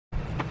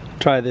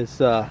try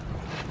this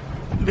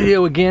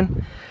video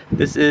again.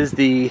 This is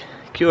the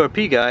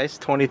QRPGuys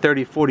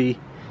 20-30-40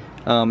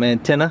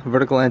 antenna,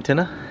 vertical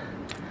antenna.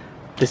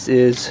 This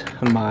is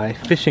my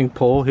fishing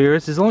pole here.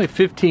 This is only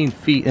 15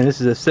 feet and this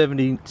is a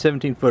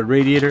 17-foot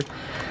radiator.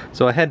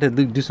 So I had to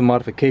do some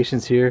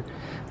modifications here.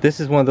 This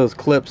is one of those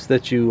clips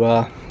that you,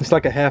 it's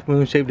like a half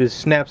moon shape, it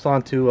snaps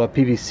onto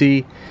PVC.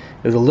 It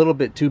was a little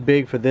bit too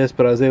big for this,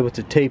 but I was able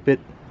to tape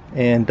it.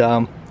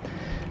 And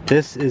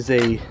this is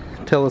a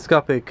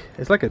telescopic,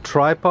 it's like a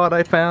tripod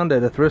I found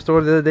at a thrift store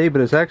the other day, but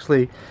it's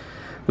actually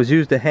was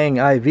used to hang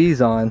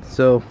IVs on.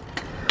 So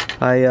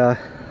I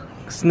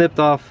snipped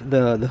off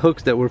the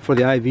hooks that were for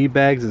the IV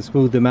bags and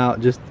smoothed them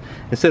out, just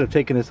instead of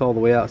taking this all the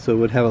way out, so it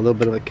would have a little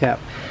bit of a cap.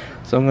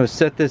 So I'm going to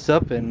set this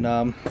up,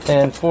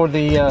 and for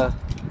the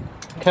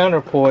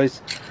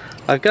counterpoise,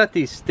 I've got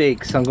these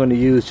stakes I'm going to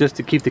use just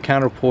to keep the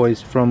counterpoise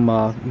from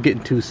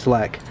getting too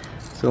slack.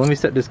 So let me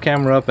set this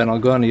camera up and I'll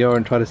go in the yard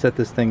and try to set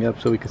this thing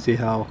up so we can see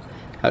how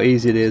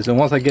easy it is. And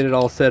once I get it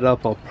all set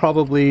up, I'll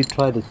probably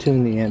try to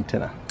tune the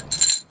antenna.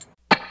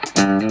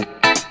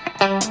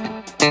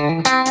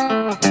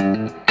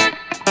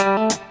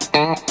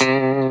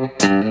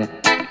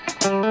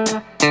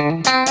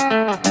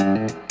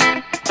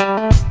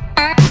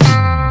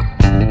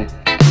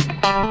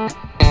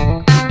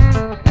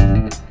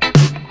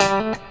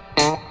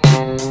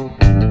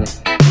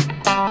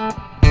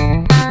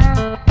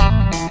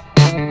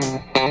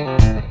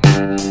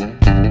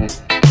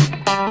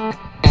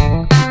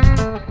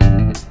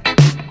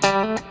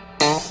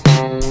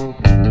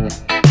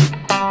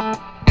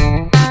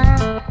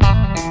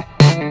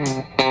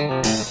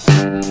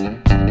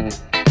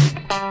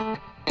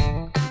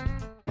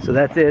 So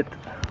that's it,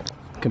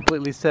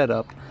 completely set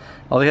up.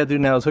 All we have to do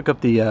now is hook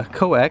up the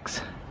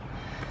coax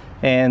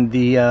and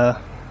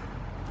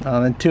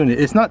and tune it.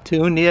 It's not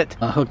tuned yet.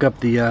 I'll hook up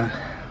the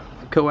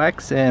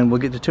coax and we'll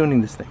get to tuning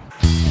this thing.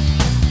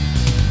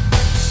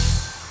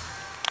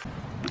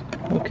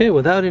 Okay,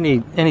 without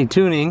any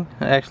tuning,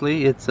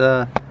 actually, it's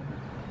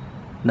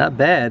not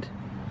bad.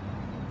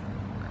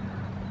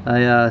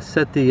 I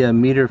set the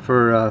meter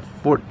for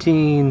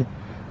 14.2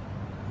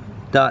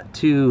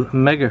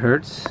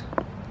 megahertz.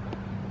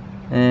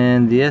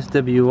 And the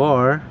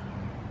SWR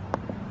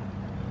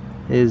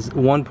is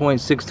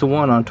 1.6 to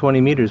 1 on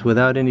 20 meters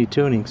without any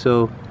tuning,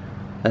 so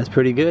that's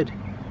pretty good.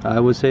 I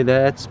would say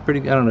that's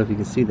pretty. I don't know if you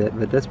can see that,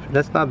 but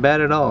that's not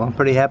bad at all. I'm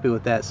pretty happy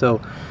with that. So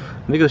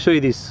let me go show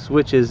you these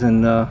switches,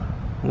 and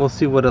we'll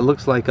see what it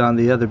looks like on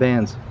the other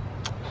bands.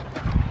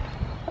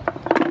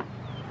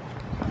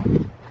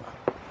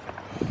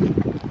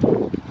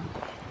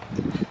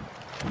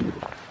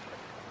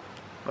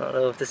 I don't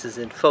know if this is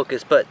in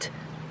focus, but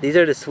these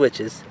are the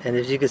switches, and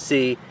as you can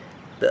see,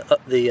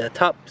 the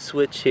top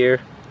switch here,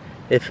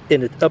 if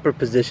in the upper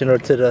position, or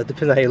to the,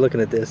 depends on how you're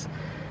looking at this,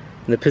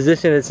 and the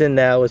position it's in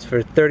now is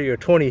for 30 or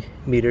 20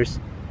 meters,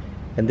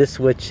 and this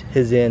switch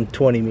is in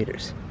 20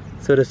 meters.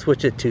 So to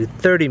switch it to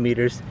 30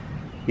 meters,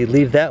 you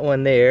leave that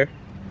one there,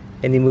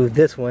 and you move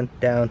this one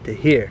down to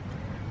here.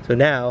 So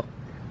now,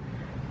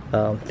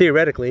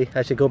 theoretically,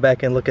 I should go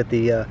back and look at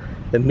the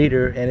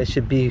meter, and it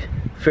should be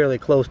fairly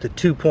close to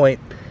 2.2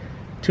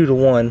 to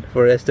 1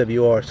 for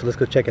SWR. So let's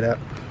go check it out.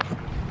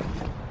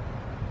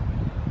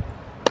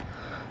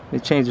 Let me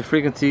change the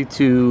frequency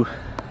to,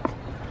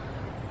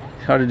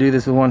 hard to do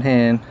this with one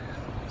hand,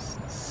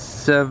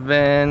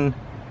 7,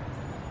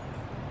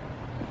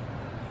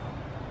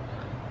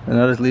 and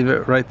I'll just leave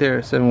it right there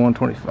at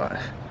 7125.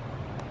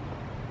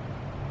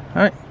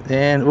 Alright,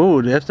 and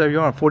oh, the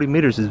SWR on 40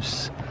 meters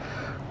is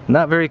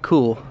not very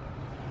cool.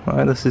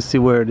 Alright, let's just see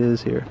where it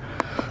is here.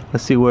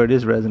 Let's see where it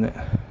is resonant.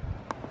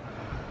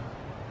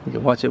 You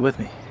can watch it with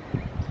me.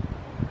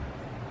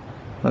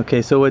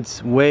 Okay, so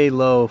it's way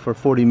low for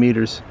 40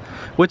 meters,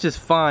 which is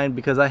fine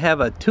because I have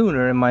a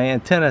tuner in my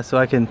antenna, so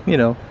I can, you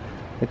know,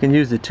 I can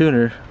use the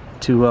tuner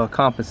to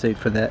compensate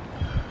for that,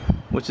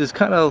 which is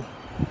kind of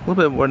a little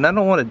bit more. And I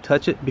don't want to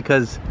touch it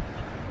because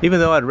even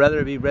though I'd rather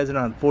it be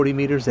resonant on 40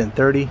 meters than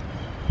 30,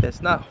 it's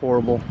not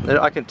horrible.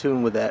 I can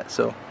tune with that.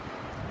 So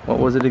what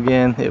was it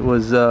again? It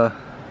was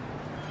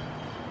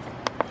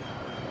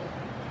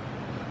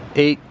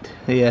 8.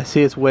 Yeah,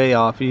 see, it's way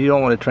off. You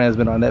don't want to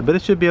transmit on that, but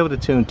it should be able to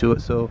tune to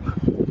it, so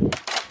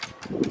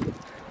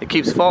it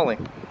keeps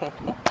falling. Let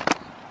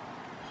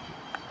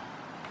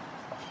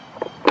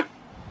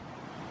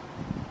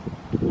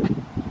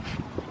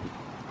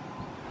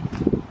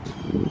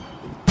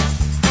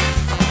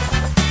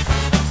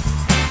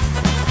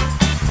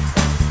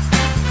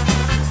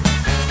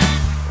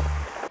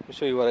me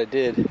show you what I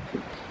did.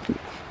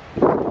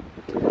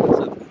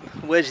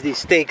 Wedge these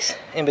stakes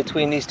in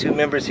between these two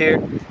members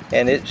here,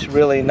 and it's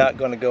really not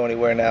going to go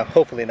anywhere now,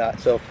 hopefully not.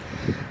 So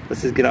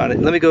let's just get on it.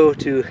 Let me go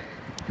to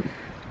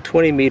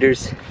 20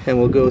 meters and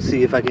we'll go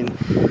see if I can.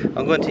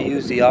 I'm going to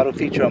use the auto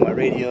feature on my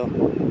radio,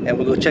 and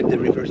we'll go check the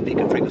reverse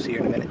beacon frequency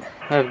here in a minute.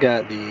 I've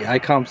got the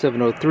ICOM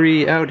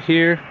 703 out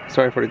here.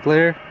 Sorry for the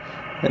glare.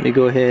 Let me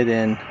go ahead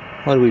and,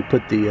 what do we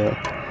put the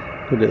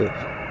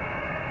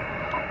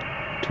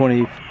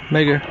 20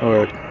 mega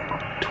or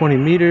 20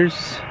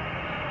 meters.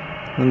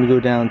 Let me go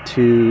down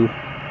to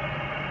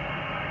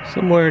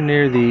somewhere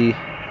near the,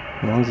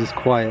 as long as it's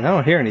quiet. I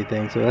don't hear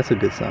anything, so that's a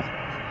good sign.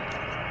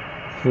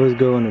 Let's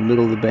go in the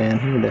middle of the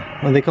band here.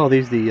 Well, they call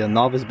these the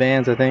novice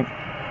bands, I think.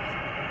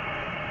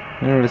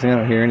 Interesting, I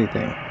don't hear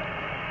anything.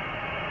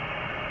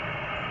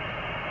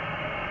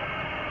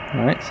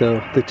 Alright,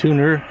 so the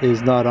tuner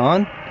is not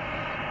on,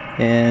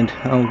 and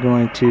I'm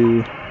going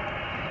to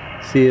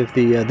see if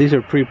the these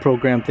are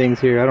pre-programmed things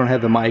here. I don't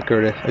have the mic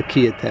or a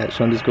key attached,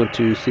 so I'm just going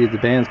to see if the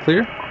band's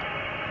clear.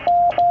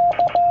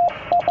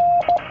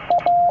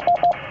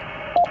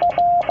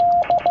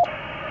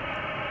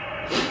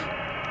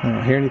 I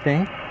don't hear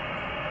anything.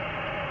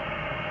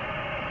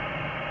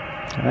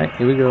 Alright,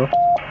 here we go.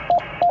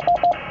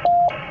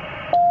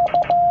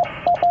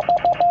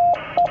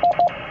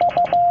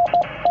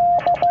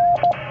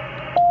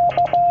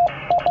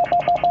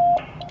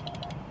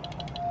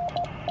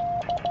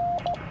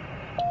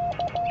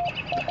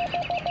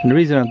 And the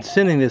reason I'm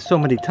sending this so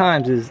many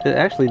times is that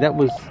actually that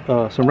was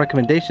some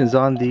recommendations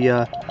on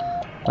the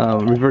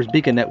reverse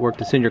beacon network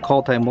to send your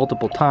call time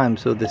multiple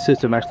times, so the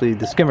system actually,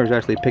 the skimmers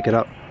actually pick it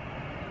up.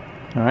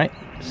 Alright,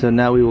 so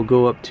now we will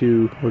go up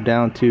to, we're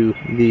down to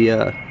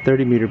the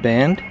 30 meter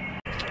band.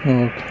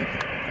 Okay.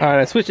 Alright,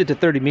 I switched it to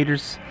 30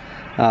 meters.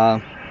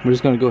 We're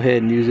just going to go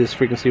ahead and use this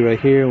frequency right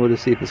here. We'll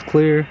just see if it's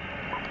clear.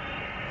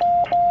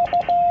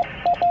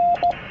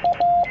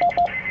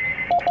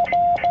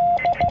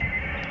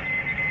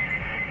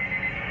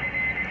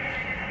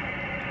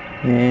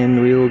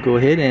 And we will go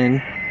ahead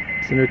and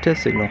send our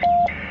test signal.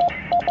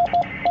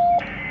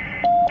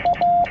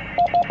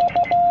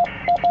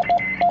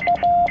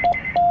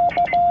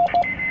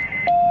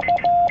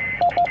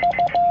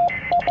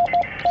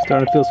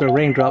 Starting to feel some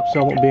raindrops,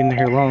 so I won't be in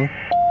here long.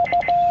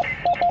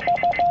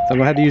 So I'm going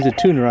to have to use a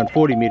tuner on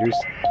 40 meters.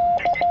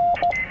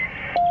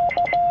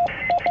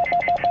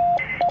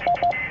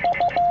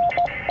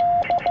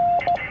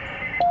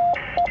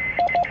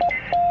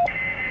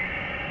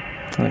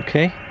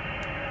 Okay.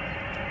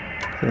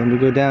 So let me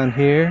go down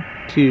here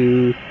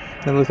to,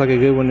 that looks like a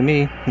good one to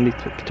me. Let me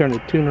turn the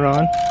tuner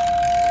on.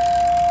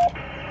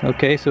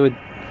 Okay, so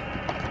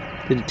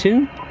did it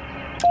tune?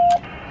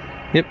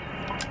 Yep.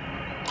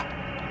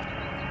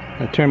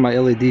 I turned my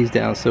LEDs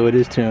down, so it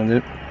is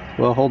tuned.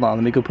 Well, hold on,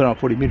 let me go put it on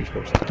 40 meters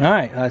first.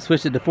 Alright, I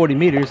switched it to 40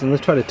 meters, and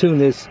let's try to tune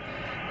this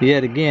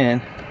yet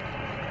again.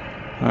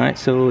 Alright,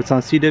 so it's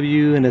on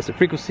CW, and that's the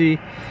frequency.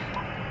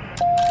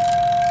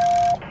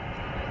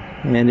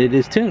 And it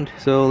is tuned,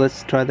 so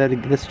let's try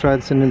that. Let's try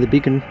this into the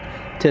beacon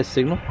test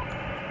signal.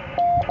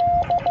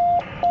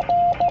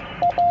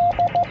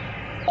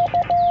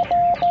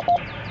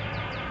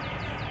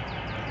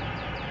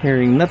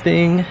 Hearing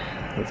nothing.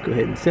 Let's go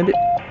ahead and send it.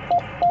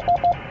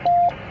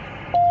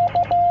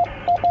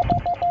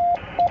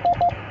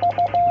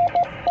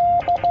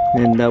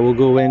 And we'll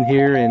go in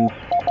here and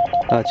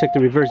check the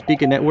reverse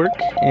beacon network,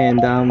 and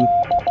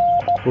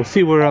we'll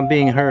see where I'm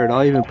being heard.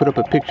 I'll even put up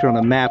a picture on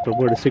a map of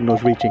where the signal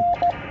is reaching.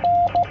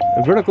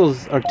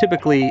 Verticals are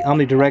typically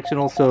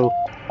omnidirectional, so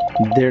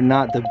they're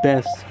not the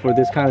best for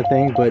this kind of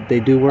thing, but they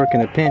do work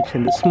in a pinch,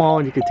 and it's small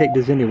and you can take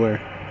this anywhere.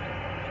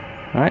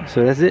 Alright,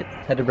 so that's it.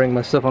 Had to bring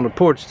my stuff on the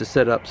porch to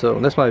set up, so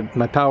that's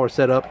my power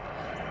setup.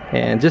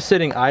 And just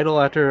sitting idle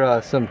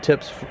after some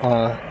tips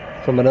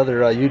from another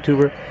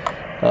YouTuber.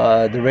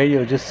 The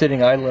radio just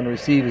sitting idle and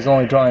receive is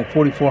only drawing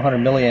 4,400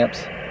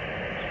 milliamps,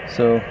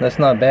 so that's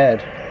not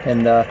bad.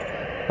 And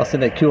I'll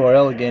send that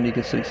QRL again. You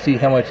can see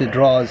how much it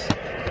draws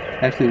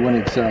actually when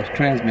it's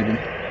transmitting.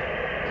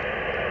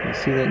 You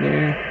see that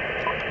there?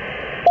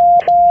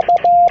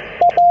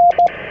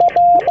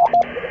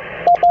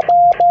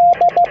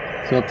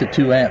 So up to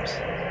 2 amps.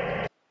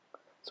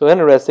 So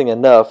interesting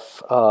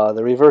enough,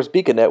 the reverse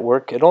beacon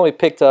network, it only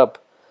picked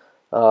up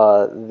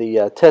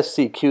the test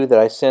CQ that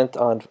I sent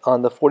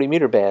on the 40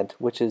 meter band,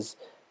 which is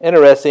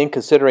interesting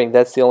considering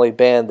that's the only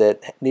band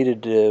that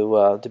needed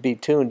to be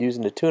tuned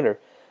using the tuner.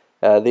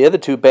 The other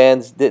 2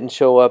 bands didn't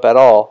show up at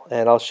all,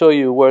 and I'll show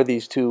you where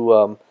these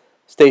 2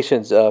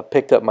 stations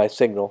picked up my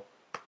signal.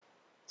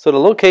 So the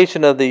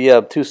location of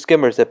the 2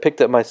 skimmers that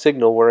picked up my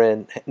signal were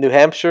in New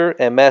Hampshire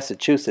and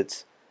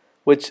Massachusetts,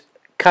 which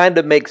kind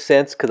of makes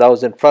sense because I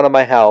was in front of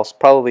my house,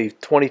 probably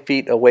 20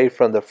 feet away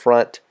from the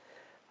front.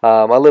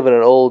 I live in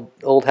an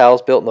old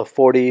house built in the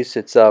 40s.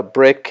 It's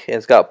brick and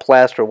it's got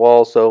plaster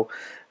walls, so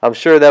I'm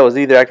sure that was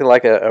either acting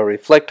like a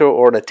reflector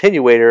or an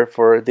attenuator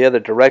for the other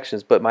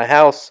directions, but my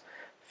house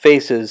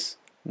faces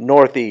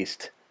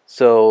northeast,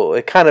 so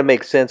it kind of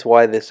makes sense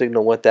why the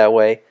signal went that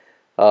way.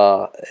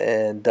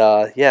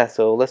 Yeah,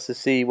 so let's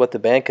just see what the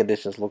band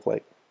conditions look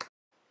like.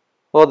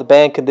 Well, the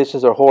band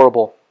conditions are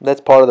horrible.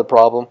 That's part of the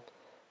problem.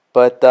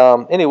 But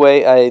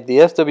anyway, the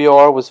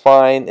SWR was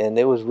fine, and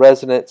it was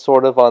resonant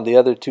sort of on the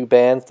other 2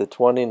 bands, the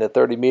 20 and the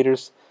 30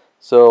 meters.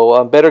 So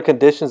on better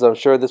conditions, I'm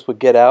sure this would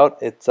get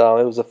out. It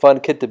was a fun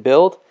kit to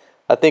build.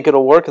 I think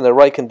it'll work in the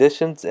right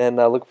conditions,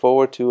 and I look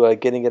forward to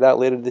getting it out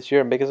later this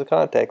year and making some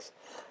contacts.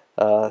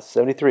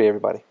 73,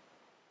 everybody.